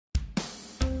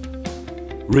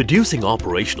Reducing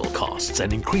operational costs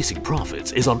and increasing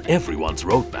profits is on everyone's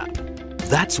roadmap.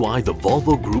 That's why the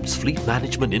Volvo Group's Fleet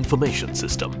Management Information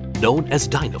System, known as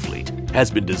Dynafleet, has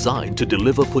been designed to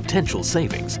deliver potential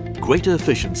savings, greater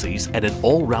efficiencies and an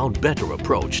all-round better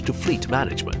approach to fleet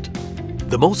management.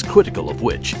 The most critical of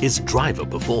which is driver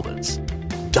performance.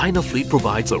 Dynafleet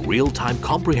provides a real-time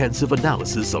comprehensive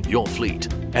analysis of your fleet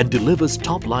and delivers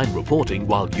top-line reporting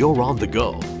while you're on the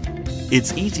go.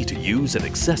 It's easy to use and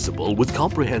accessible with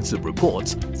comprehensive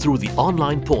reports through the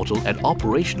online portal and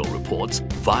operational reports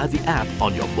via the app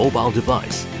on your mobile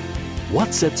device.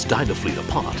 What sets Dynafleet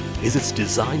apart is its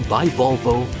design by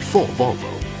Volvo for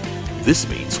Volvo. This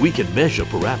means we can measure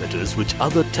parameters which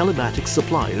other telematics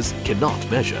suppliers cannot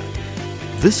measure.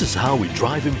 This is how we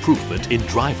drive improvement in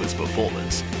drivers'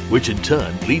 performance, which in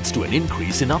turn leads to an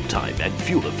increase in uptime and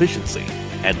fuel efficiency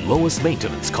and lowers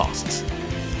maintenance costs.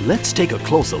 Let's take a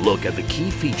closer look at the key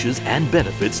features and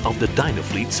benefits of the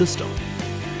Dynafleet system.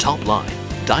 Top line,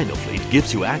 Dynafleet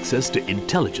gives you access to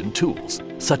intelligent tools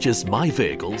such as My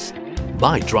Vehicles,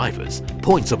 My Drivers,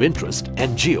 Points of Interest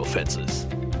and Geofences.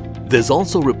 There's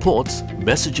also reports,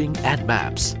 messaging and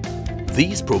maps.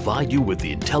 These provide you with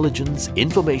the intelligence,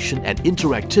 information and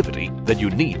interactivity that you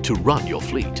need to run your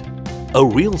fleet. A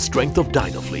real strength of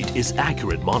Dynafleet is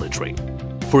accurate monitoring.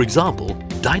 For example,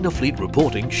 Dynafleet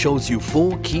reporting shows you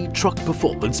 4 key truck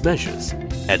performance measures: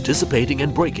 anticipating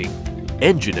and braking,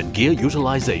 engine and gear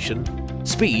utilization,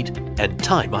 speed and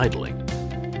time idling.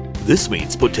 This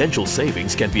means potential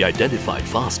savings can be identified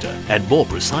faster and more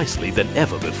precisely than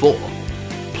ever before.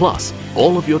 Plus,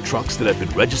 all of your trucks that have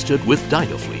been registered with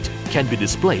Dynafleet can be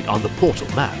displayed on the portal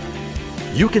map.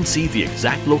 You can see the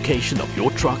exact location of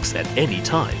your trucks at any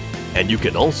time, and you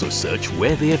can also search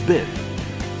where they have been.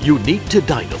 Unique to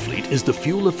Dynafleet is the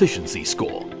Fuel Efficiency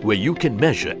Score, where you can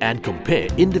measure and compare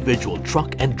individual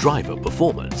truck and driver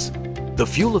performance. The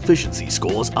fuel efficiency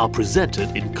scores are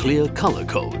presented in clear color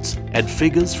codes and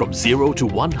figures from 0 to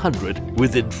 100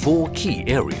 within 4 key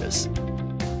areas.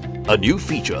 A new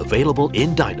feature available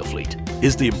in Dynafleet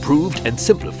is the improved and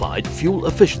simplified Fuel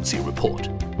Efficiency Report,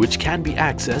 which can be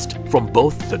accessed from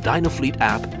both the Dynafleet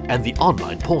app and the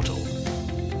online portal.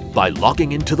 By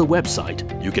logging into the website,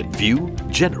 you can view,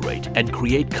 generate and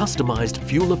create customized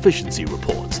fuel efficiency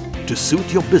reports to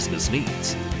suit your business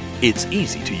needs. It's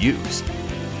easy to use.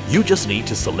 You just need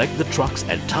to select the trucks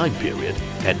and time period,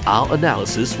 and our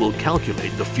analysis will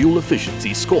calculate the fuel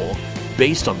efficiency score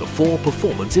based on the 4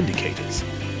 performance indicators.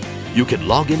 You can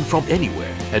log in from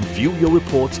anywhere and view your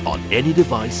reports on any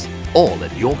device, all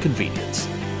at your convenience.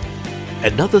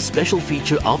 Another special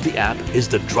feature of the app is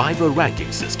the driver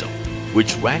ranking system,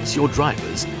 which ranks your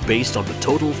drivers based on the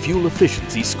total fuel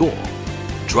efficiency score.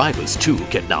 Drivers too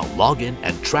can now log in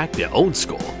and track their own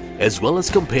score, as well as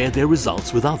compare their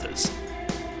results with others.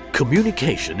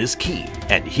 Communication is key,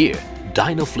 and here,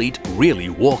 Dynafleet really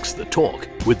walks the talk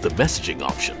with the messaging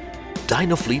option.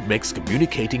 Dynafleet makes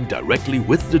communicating directly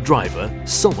with the driver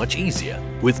so much easier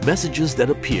with messages that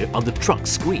appear on the truck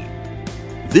screen.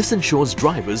 This ensures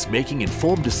drivers making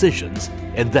informed decisions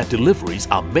and that deliveries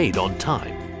are made on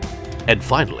time. And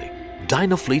finally,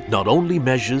 Dynafleet not only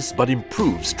measures but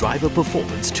improves driver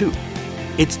performance too.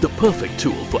 It's the perfect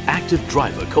tool for active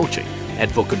driver coaching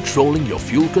and for controlling your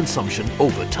fuel consumption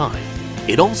over time.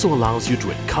 It also allows you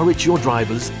to encourage your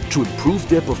drivers to improve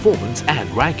their performance and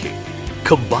ranking.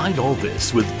 Combine all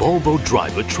this with Volvo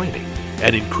driver training,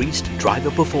 and increased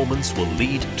driver performance will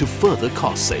lead to further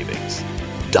cost savings.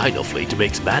 Dynafleet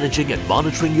makes managing and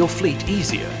monitoring your fleet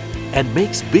easier and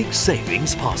makes big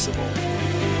savings possible.